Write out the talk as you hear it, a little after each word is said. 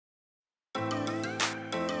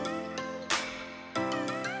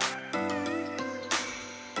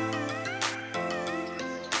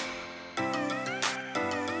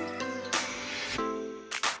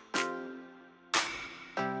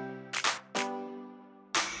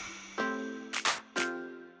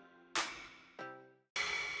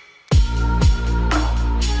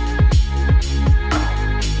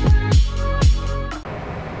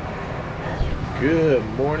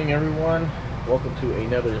morning, everyone. Welcome to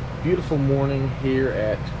another beautiful morning here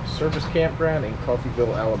at Service Campground in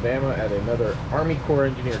Coffeville, Alabama, at another Army Corps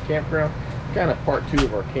Engineer campground. Kind of part 2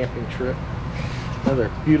 of our camping trip.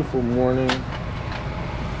 Another beautiful morning.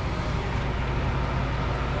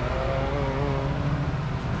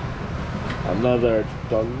 Another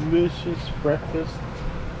delicious breakfast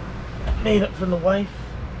made up for the wife.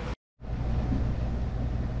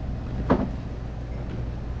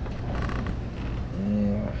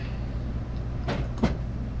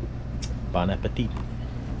 Bon appetit.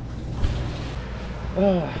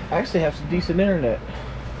 I actually have some decent internet.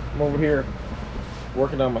 I'm over here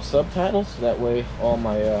working on my subtitles, so that way all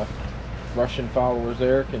my Russian followers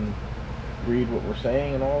there can read what we're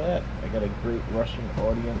saying and all that. I got a great Russian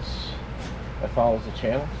audience that follows the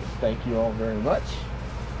channel, so thank you all very much.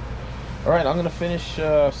 Alright, I'm going to finish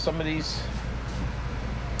some of these,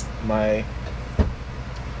 my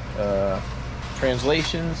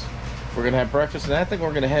translations. We're going to have breakfast, and I think we're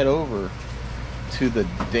going to head over to the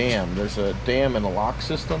dam. There's a dam and a lock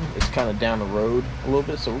system. It's kind of down the road a little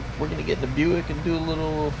bit, so we're going to get in the Buick and do a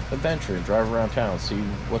little adventure and drive around town, see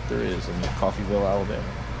what there is in Coffeville, Alabama.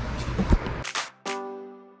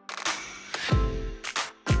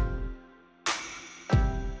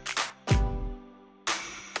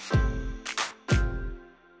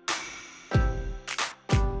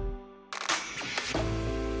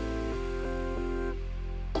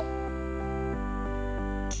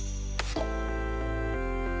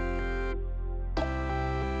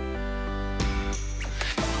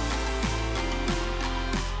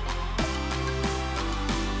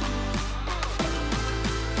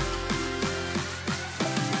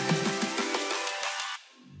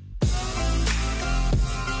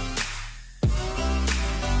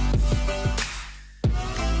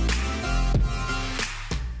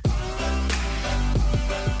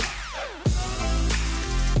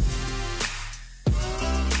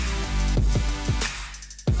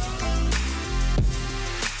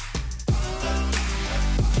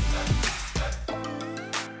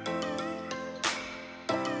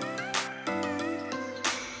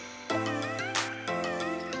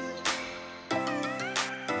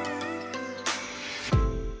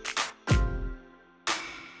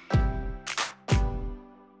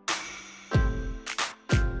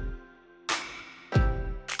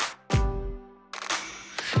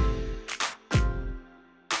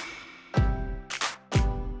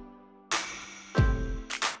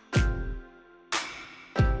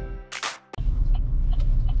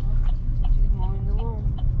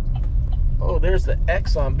 There's the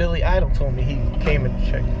AWSOME. Billy Idol told me he came and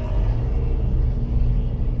checked.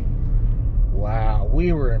 Wow,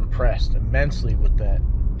 we were impressed immensely with that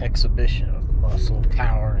exhibition of muscle,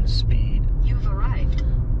 power, and speed. You've arrived.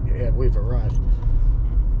 Yeah, we've arrived.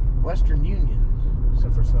 Western Union,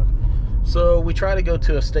 except for something. So we tried to go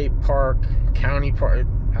to a state park, county park.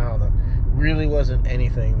 I don't know. Really wasn't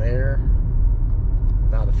anything there.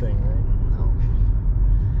 Not a thing, right? No.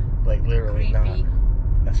 Like literally Creepy.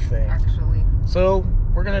 Not a thing. Actually. So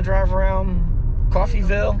we're gonna drive around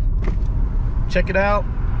Coffeville, check it out,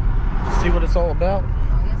 see what it's all about.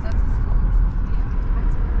 Oh, yes, that's a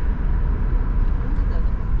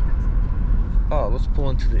school. Oh, let's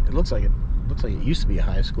pull into the. It looks like it used to be a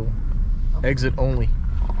high school. Okay. Exit only.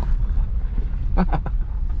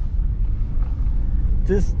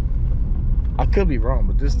 This, I could be wrong,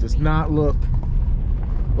 but this does not look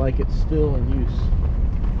like it's still in use.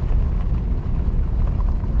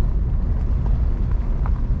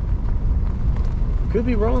 Could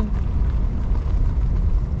be wrong.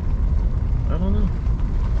 I don't know.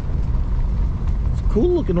 It's a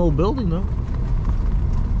cool looking old building though.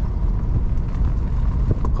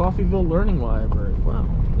 Coffeville Learning Library. Wow,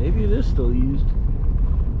 maybe it is still used.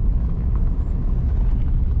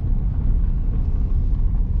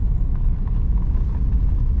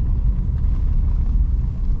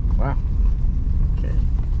 Wow. Okay.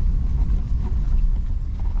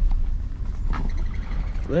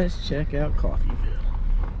 Let's check out Coffeville.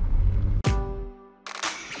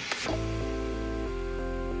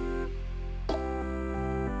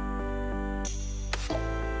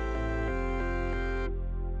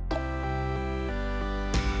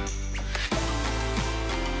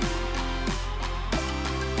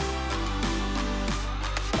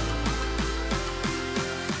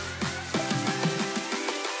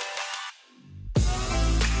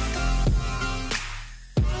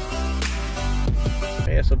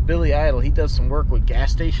 Yeah, so Billy Idol, he does some work with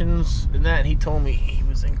gas stations and that, and he told me he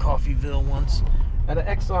was in Coffeville once at an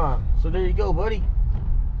Exxon. So there you go, buddy.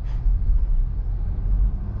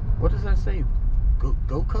 What does that say?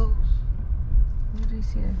 Go-Co's? What do you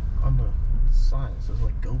see there? On the sign? It says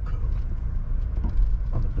like GoCo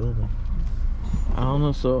on the building. I don't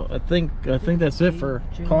know. So I think that's it for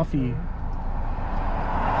Coffee.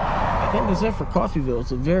 I think that's it for Coffeville.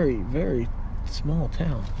 It's a very, very small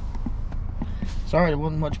town. Sorry, there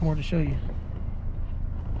wasn't much more to show you.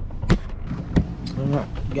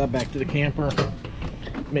 Got back to the camper.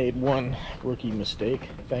 Made one rookie mistake.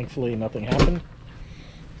 Thankfully, nothing happened.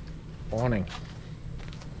 Awning.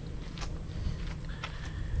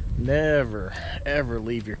 Never, ever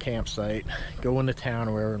leave your campsite. Go into town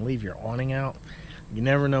or wherever and leave your awning out. You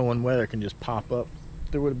never know when weather can just pop up.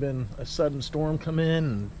 There would have been a sudden storm come in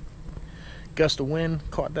and gust of wind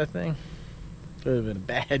caught that thing. It would have been a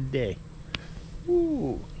bad day.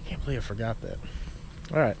 Ooh, can't believe I forgot that.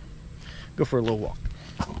 Alright, go for a little walk.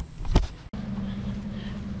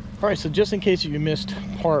 Alright, so just in case you missed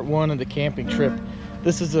part one of the camping trip,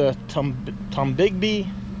 this is a Tombigbee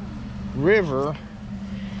River,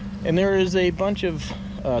 and there is a bunch of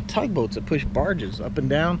tugboats that push barges up and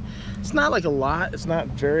down. It's not like a lot, it's not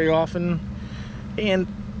very often, and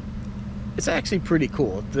it's actually pretty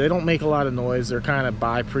cool. They don't make a lot of noise, they're kind of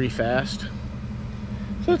by pretty fast.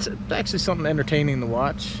 So it's actually something entertaining to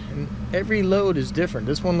watch, and every load is different.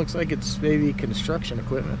 This one looks like it's maybe construction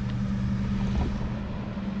equipment.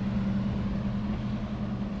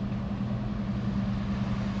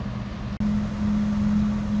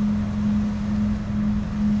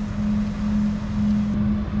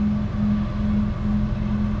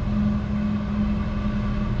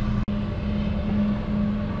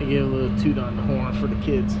 Give a little toot on the horn for the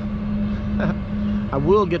kids. I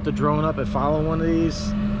will get the drone up and follow one of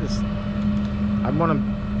these. I want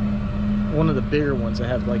one of the bigger ones that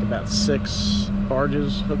have like about 6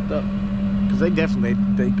 barges hooked up, because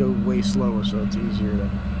they go way slower, so it's easier to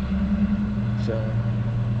film.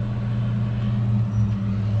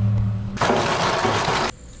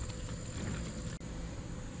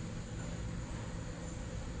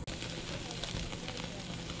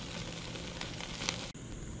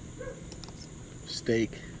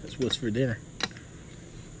 Steak. That's what's for dinner.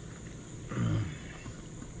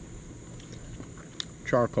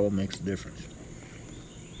 Charcoal makes a difference.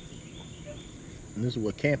 And this is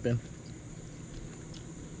what camping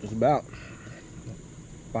is about.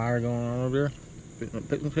 Fire going on over there.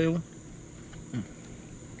 Picnic table.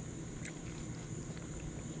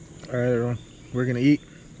 Alright, everyone. We're gonna eat.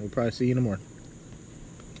 We'll probably see you in the morning.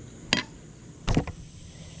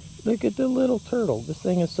 Look at the little turtle. This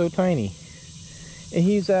thing is so tiny. And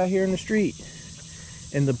he's out here in the street,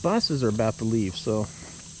 and the buses are about to leave, so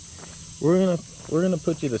we're gonna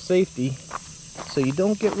put you to safety so you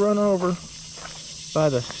don't get run over by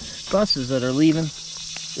the buses that are leaving.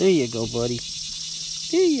 There you go, buddy.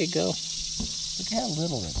 There you go. Look how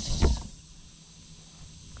little that thing is.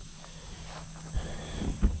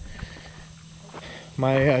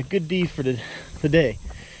 My good deed for today.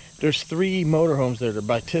 There's 3 motorhomes there. They're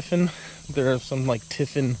by Tiffin. There are some like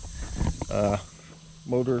Tiffin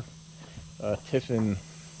Tiffin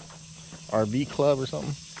RV club or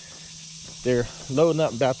something. They're loading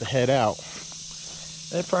up, about to head out.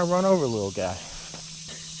 They probably run over a little guy,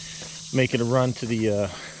 making a run to the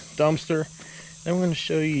dumpster. Then we're going to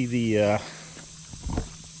show you the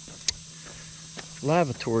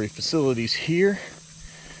lavatory facilities here.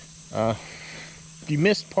 If you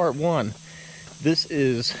missed part 1, this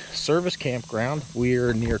is Service Campground.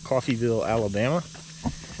 We're near Coffeville, Alabama.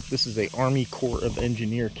 This is a Army Corps of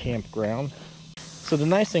Engineer campground. So the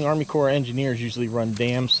nice thing, Army Corps of Engineers usually run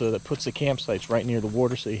dams, so that puts the campsites right near the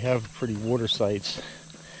water, so you have pretty water sites.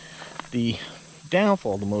 The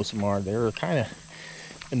downfall to most of them are they're kind of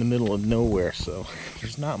in the middle of nowhere, so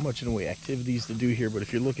there's not much in the way of activities to do here. But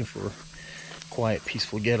if you're looking for a quiet,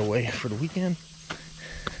 peaceful getaway for the weekend,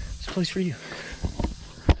 it's a place for you.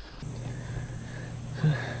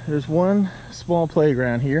 There's one small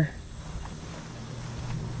playground here.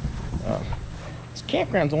 This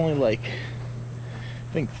campground's only like,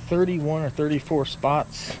 I think 31 or 34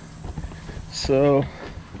 spots. So,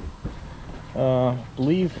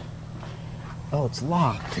 believe, oh, it's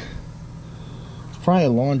locked. It's probably a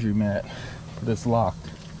laundromat, but it's locked.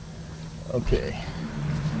 Okay.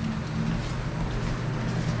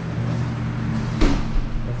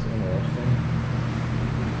 That's interesting.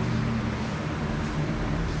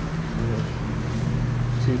 We have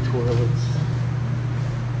 2 toilets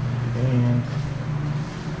and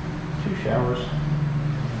 2 showers.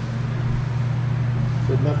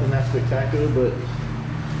 So nothing that spectacular, but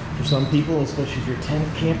for some people, especially if you're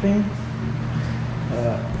tent camping,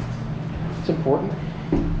 it's important.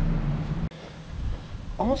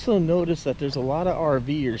 Also notice that there's a lot of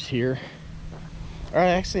RVers here. Or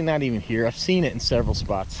actually not even here. I've seen it in several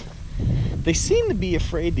spots. they seem to be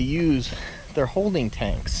afraid to use their holding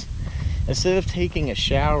tanks. Instead of taking a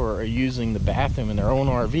shower or using the bathroom in their own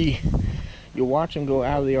RV, you'll watch them go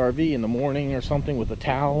out of the RV in the morning or something with a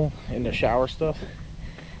towel and their shower stuff,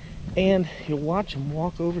 and you'll watch them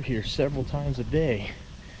walk over here several times a day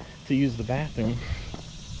to use the bathroom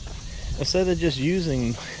instead of just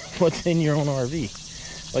using what's in your own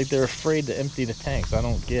RV. Like, they're afraid to empty the tanks. I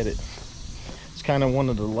don't get it. It's kind of one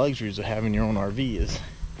of the luxuries of having your own RV is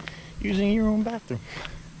using your own bathroom.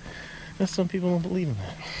 And some people don't believe in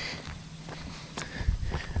that.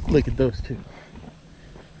 Look at those two.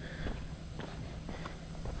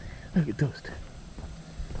 Look at those two.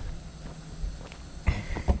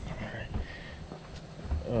 Alright.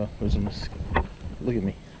 Oh, there's a mosquito. Look at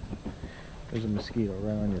me. There's a mosquito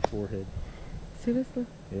right on your forehead. Seriously?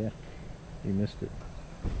 Yeah. You missed it.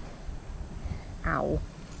 Ow.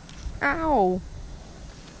 Ow.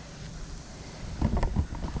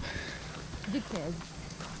 Dickhead.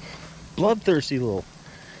 Bloodthirsty little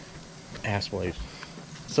asswipe.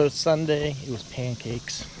 So it's Sunday. It was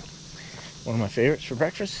pancakes. One of my favorites for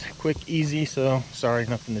breakfast. Quick, easy. So sorry,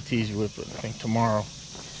 nothing to tease you with, but I think tomorrow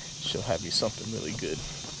she'll have you something really good.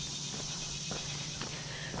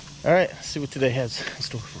 All right, let's see what today has in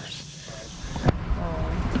store for us.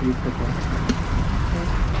 Oh. You pick one.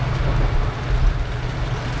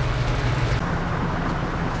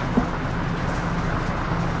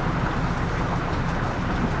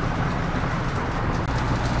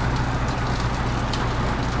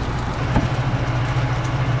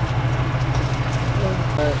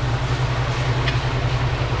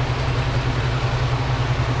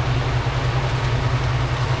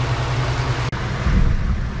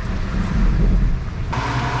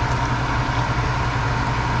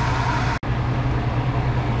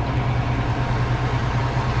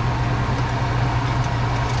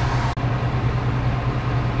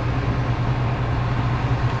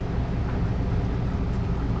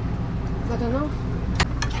 I don't know.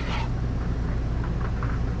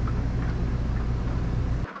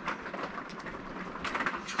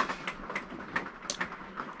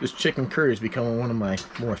 This chicken curry is becoming one of my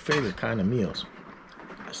more favorite kind of meals.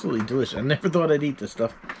 Absolutely delicious. I never thought I'd eat this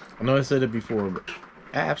stuff. I know I said it before, but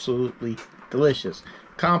absolutely delicious.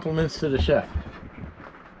 Compliments to the chef.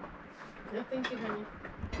 No, thank you, honey.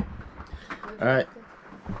 Alright,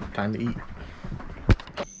 time to eat.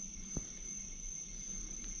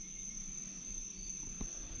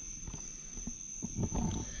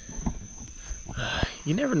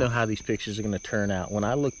 You never know how these pictures are going to turn out. When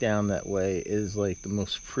I look down that way, it is like the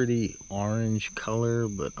most pretty orange color,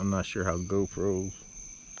 but I'm not sure how GoPro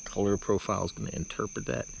color profile is going to interpret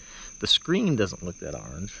that. The screen doesn't look that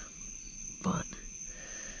orange, but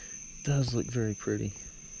it does look very pretty.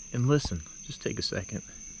 And listen, just take a second.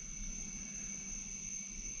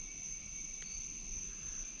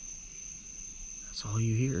 That's all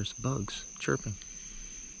you hear is bugs chirping,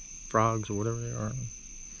 frogs or whatever they are.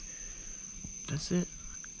 That's it.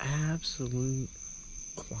 Absolute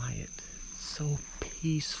quiet. So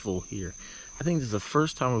peaceful here. I think this is the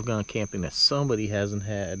first time we've gone camping that somebody hasn't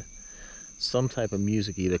had some type of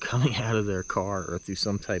music either coming out of their car or through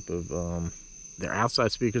some type of their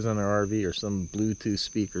outside speakers on their RV or some Bluetooth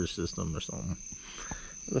speaker system or something.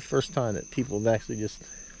 The first time that people have actually just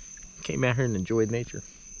came out here and enjoyed nature.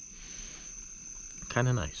 Kind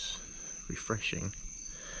of nice. Refreshing.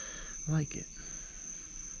 I like it.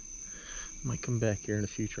 Might come back here in the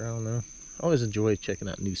future, I don't know. I always enjoy checking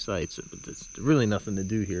out new sites, but there's really nothing to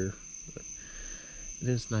do here. But it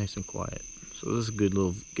is nice and quiet. So this is a good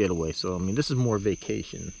little getaway. So, I mean, this is more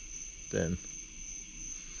vacation than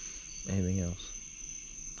anything else.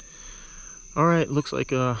 Alright, looks like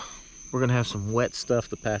we're going to have some wet stuff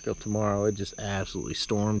to pack up tomorrow. It just absolutely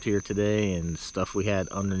stormed here today, and stuff we had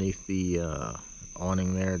underneath the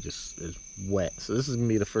awning there just is wet. So this is going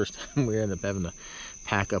to be the first time we end up having to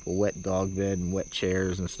pack up a wet dog bed and wet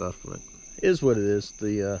chairs and stuff, but it is what it is.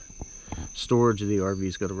 The storage of the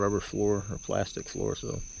RV's got a rubber floor or plastic floor, so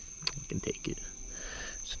we can take it.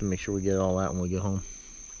 Just to make sure we get it all out when we get home.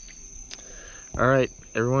 Alright,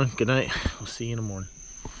 everyone, good night. We'll see you in the morning.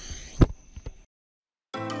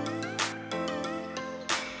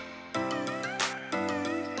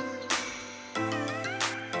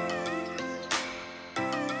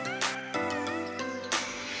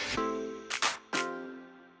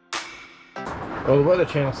 Well, the Weather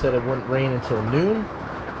Channel said it wouldn't rain until noon.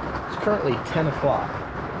 It's currently 10 o'clock.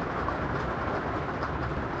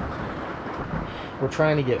 We're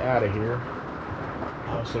trying to get out of here.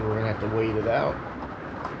 Obviously, we're going to have to wait it out.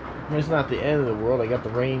 I mean, it's not the end of the world. I got the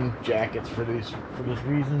rain jackets for this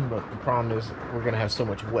reason, but the problem is we're going to have so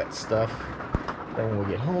much wet stuff Then when we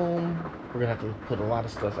get home, we're gonna have to put a lot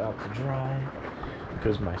of stuff out to dry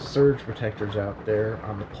because my surge protector's out there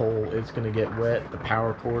on the pole. It's gonna get wet. The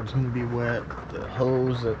power cord's gonna be wet. The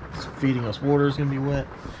hose that's feeding us water is gonna be wet.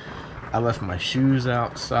 I left my shoes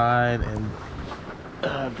outside, and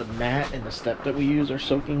the mat and the step that we use are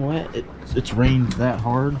soaking wet. It's rained that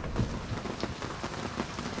hard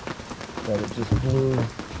that it just blew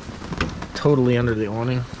totally under the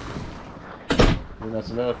awning. And that's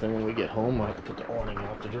another thing, when we get home I have to put the awning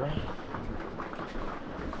out to dry.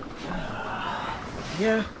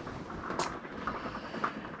 Yeah.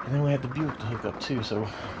 And then we have the Buick to hook up too, so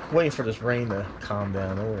waiting for this rain to calm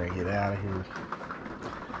down, then we're gonna get out of here.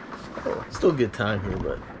 Oh, still a good time here,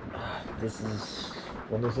 but this is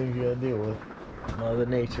one of those things you gotta deal with. Mother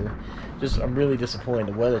Nature. I'm really disappointed.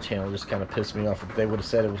 The Weather Channel just kind of pissed me off. If they would have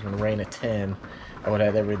said it was going to rain at 10, I would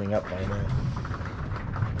have had everything up by now.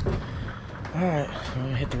 Alright, we're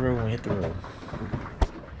going to hit the road when we hit the road.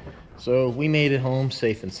 So, we made it home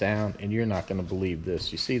safe and sound, and you're not going to believe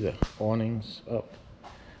this. You see the awnings up?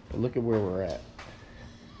 But look at where we're at.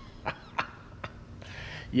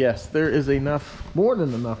 Yes, there is more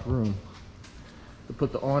than enough room to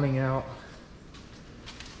put the awning out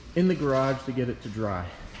in the garage to get it to dry.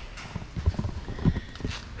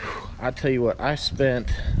 I tell you what, I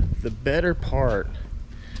spent the better part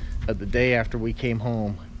of the day after we came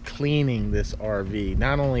home cleaning this RV.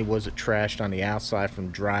 Not only was it trashed on the outside from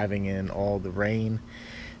driving in all the rain,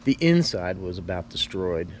 the inside was about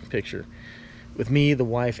destroyed. Picture with me, the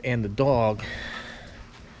wife, and the dog.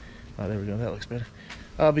 Oh, there we go, that looks better.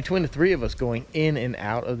 Between the three of us going in and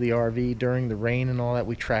out of the RV during the rain and all that,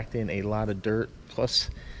 we tracked in a lot of dirt. Plus,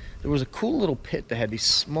 there was a cool little pit that had these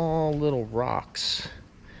small little rocks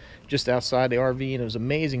just outside the RV, and it was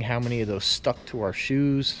amazing how many of those stuck to our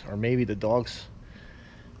shoes, or maybe the dog's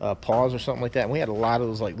paws or something like that. And we had a lot of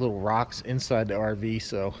those like little rocks inside the RV,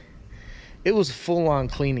 so it was full-on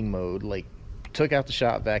cleaning mode. Like, took out the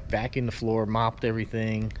shop vac, vacuumed the floor, mopped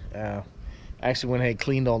everything. Actually went ahead and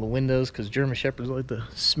cleaned all the windows because German Shepherds like to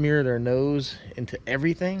smear their nose into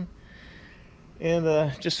everything.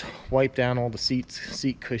 And just wipe down all the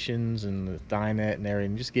seat cushions and the dinette and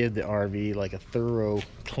everything. Just give the RV like a thorough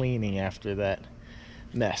cleaning after that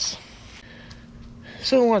mess.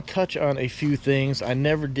 So I want to touch on a few things. I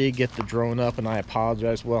never did get the drone up, and I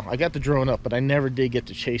apologize. Well, I got the drone up, but I never did get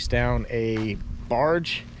to chase down a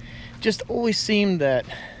barge. Just always seemed that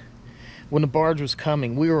when the barge was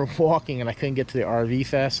coming, we were walking and I couldn't get to the RV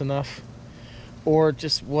fast enough. Or it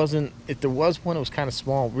just wasn't, if there was one, it was kind of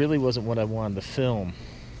small. It really wasn't what I wanted to film.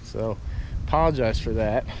 So, apologize for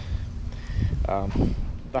that.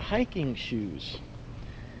 The hiking shoes.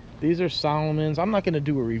 These are Solomon's. I'm not going to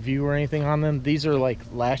do a review or anything on them. These are like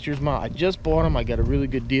last year's model. I just bought them. I got a really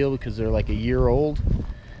good deal because they're like a year old.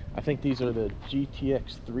 I think these are the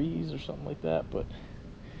GTX 3s or something like that. But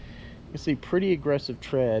you can see pretty aggressive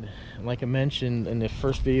tread. And like I mentioned in the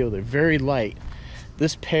first video, they're very light.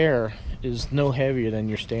 This pair is no heavier than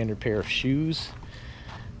your standard pair of shoes.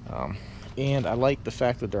 And I like the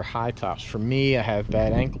fact that they're high tops. For me, I have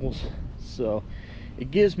bad ankles, so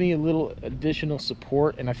it gives me a little additional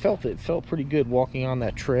support, and it felt pretty good walking on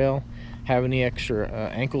that trail, having the extra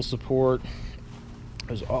ankle support. It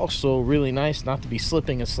was also really nice not to be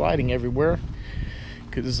slipping and sliding everywhere,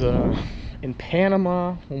 because in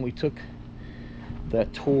Panama, when we took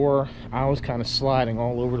that tour, I was kind of sliding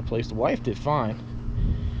all over the place. The wife did fine.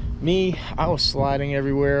 Me, I was sliding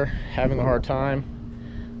everywhere, having a hard time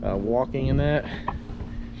walking in that.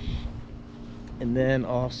 And then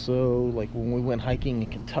also, like when we went hiking in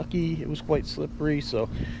Kentucky, it was quite slippery. So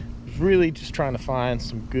I was really just trying to find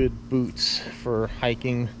some good boots for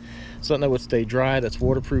hiking, something that would stay dry, that's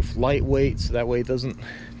waterproof, lightweight, so that way it doesn't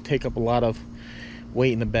take up a lot of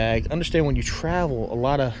weight in the bag. Understand, when you travel, a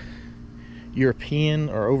lot of European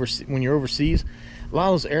or when you're overseas, a lot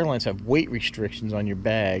of those airlines have weight restrictions on your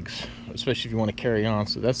bags, especially if you want to carry on.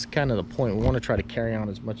 So that's kind of the point. We want to try to carry on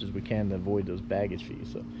as much as we can to avoid those baggage fees.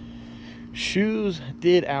 So shoes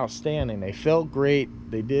did outstanding. They felt great.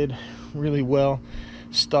 They did really well.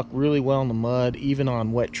 Stuck really well in the mud, even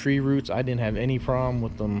on wet tree roots. I didn't have any problem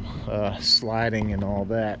with them sliding and all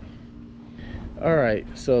that. All right,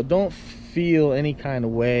 so don't feel any kind of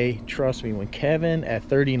way. Trust me, when Kevin at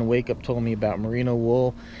 30 and a Wake Up told me about merino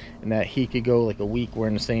wool and that he could go like a week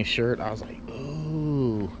wearing the same shirt, I was like,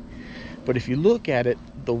 ooh. But if you look at it,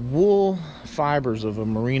 the wool fibers of a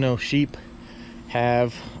merino sheep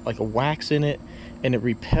have like a wax in it, and it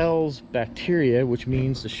repels bacteria, which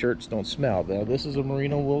means the shirts don't smell. Now, this is a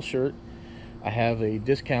merino wool shirt. I have a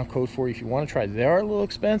discount code for you if you want to try it. They are a little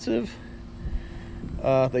expensive.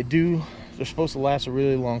 They're supposed to last a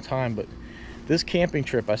really long time, but This camping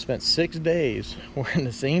trip, I spent 6 days wearing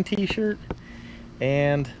the same t-shirt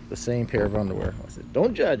and the same pair of underwear. I said,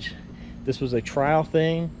 don't judge. This was a trial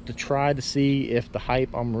thing to try to see if the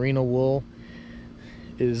hype on merino wool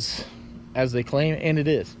is as they claim, and it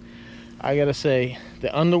is. I gotta say,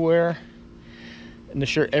 the underwear and the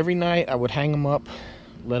shirt, every night I would hang them up,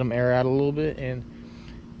 let them air out a little bit, and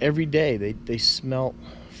every day they smelt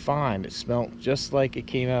fine. It smelled just like it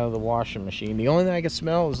came out of the washing machine. The only thing I could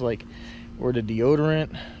smell is like where the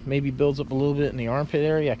deodorant maybe builds up a little bit in the armpit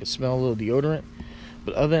area. I could smell a little deodorant,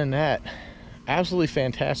 but other than that, absolutely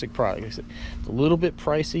fantastic product. It's a little bit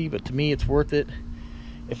pricey, but to me it's worth it.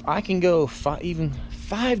 If I can go even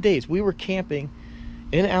 5 days, we were camping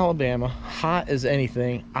in Alabama, hot as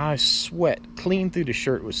anything. I sweat clean through the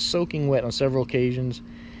shirt. It was soaking wet on several occasions,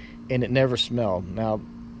 and it never smelled. Now,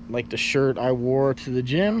 like the shirt I wore to the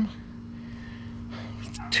gym,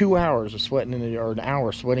 2 hours of sweating in the, or an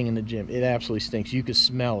hour sweating in the gym. It absolutely stinks. You could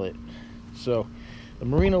smell it. So the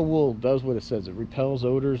merino wool does what it says. It repels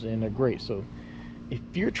odors, and they're great. So if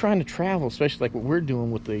you're trying to travel, especially like what we're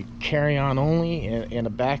doing with the carry-on only and a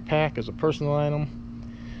backpack as a personal item,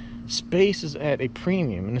 space is at a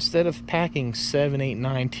premium. And instead of packing 7, 8,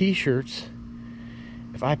 9 t-shirts,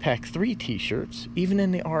 if I pack 3 t-shirts, even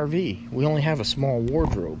in the RV, we only have a small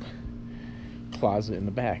wardrobe closet in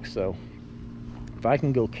the back. So if I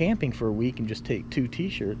can go camping for a week and just take 2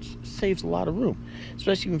 t-shirts, it saves a lot of room,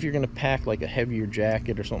 especially if you're going to pack like a heavier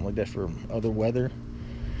jacket or something like that for other weather.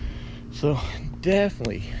 So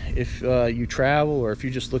definitely, if you travel, or if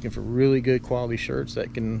you're just looking for really good quality shirts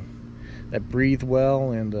that breathe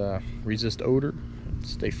well and resist odor, and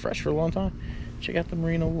stay fresh for a long time, check out the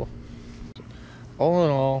merino wool. All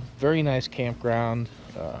in all, very nice campground.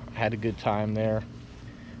 Had a good time there.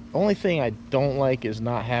 Only thing I don't like is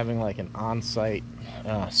not having like an on-site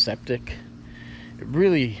septic. It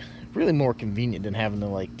really more convenient than having to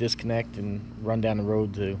like disconnect and run down the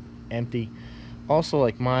road to empty. Also,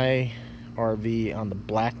 like my RV on the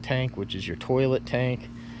black tank, which is your toilet tank,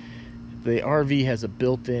 the RV has a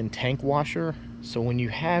built-in tank washer. So when you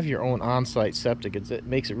have your own on-site septic, it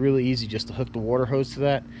makes it really easy just to hook the water hose to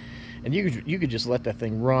that. And you could just let that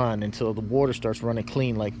thing run until the water starts running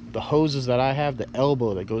clean. Like the hoses that I have, the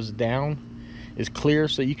elbow that goes down is clear,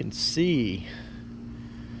 so you can see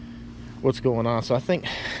what's going on. So I think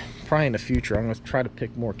probably in the future I'm going to try to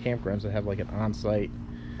pick more campgrounds that have like an on-site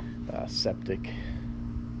septic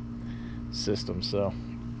system. So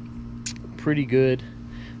pretty good.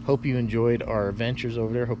 Hope you enjoyed our adventures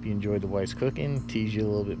over there. Hope you enjoyed the wife's cooking. Tease you a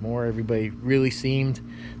little bit more. Everybody really seemed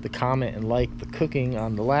to comment and like the cooking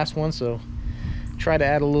on the last one, so try to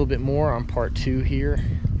add a little bit more on part 2 here.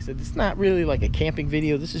 Like I said, it's not really like a camping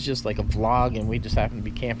video. This is just like a vlog, and we just happen to be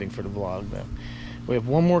camping for the vlog. But we have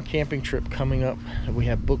one more camping trip coming up that we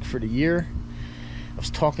have booked for the year. I was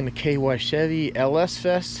talking to KY Chevy. LS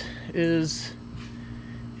Fest is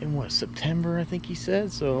in what, September, I think he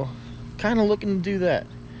said. So kind of looking to do that.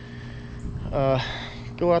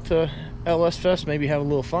 Go out to LS Fest, maybe have a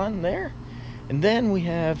little fun there, and then we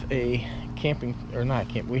have a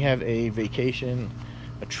we have a vacation,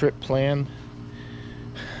 a trip planned.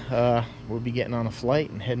 We'll be getting on a flight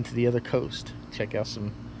and heading to the other coast, check out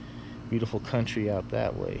some beautiful country out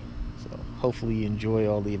that way. So hopefully you enjoy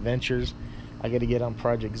all the adventures. I got to get on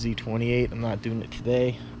Project Z28. I'm not doing it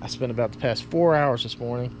today. I spent about the past 4 hours this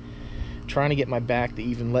morning trying to get my back to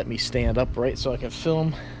even let me stand upright so I can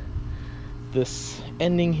film this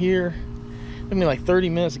ending here. It took me like 30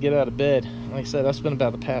 minutes to get out of bed. Like I said, I spent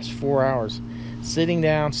about the past 4 hours sitting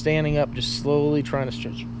down, standing up, just slowly trying to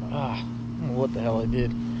stretch. I don't know what the hell I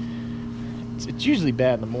did. It's usually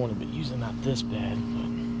bad in the morning, but usually not this bad. But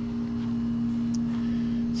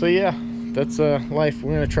so yeah, that's life.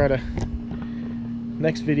 We're gonna try to,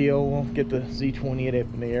 next video we'll get the Z28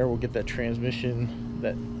 up in the air. We'll get that transmission,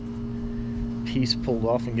 that piece pulled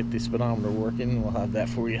off, and get the speedometer working. We'll have that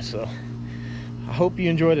for you. So I hope you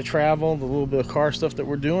enjoy the travel, the little bit of car stuff that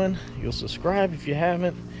we're doing. You'll subscribe if you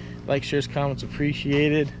haven't. Like, shares, comments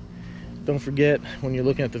appreciated. Don't forget, when you're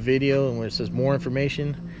looking at the video and where it says more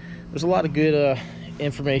information, there's a lot of good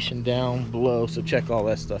information down below, so check all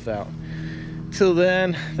that stuff out. Till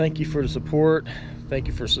then, thank you for the support. Thank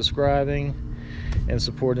you for subscribing and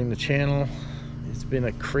supporting the channel. It's been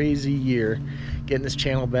a crazy year getting this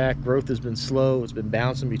channel back. Growth has been slow. It's been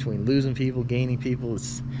bouncing between losing people, gaining people.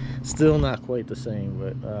 It's still not quite the same,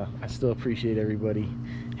 but I still appreciate everybody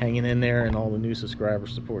hanging in there and all the new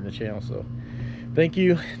subscribers supporting the channel. So thank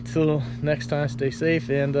you. Till next time, stay safe,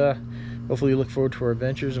 and hopefully you look forward to our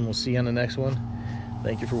adventures, and we'll see you on the next one.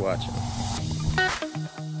 Thank you for watching.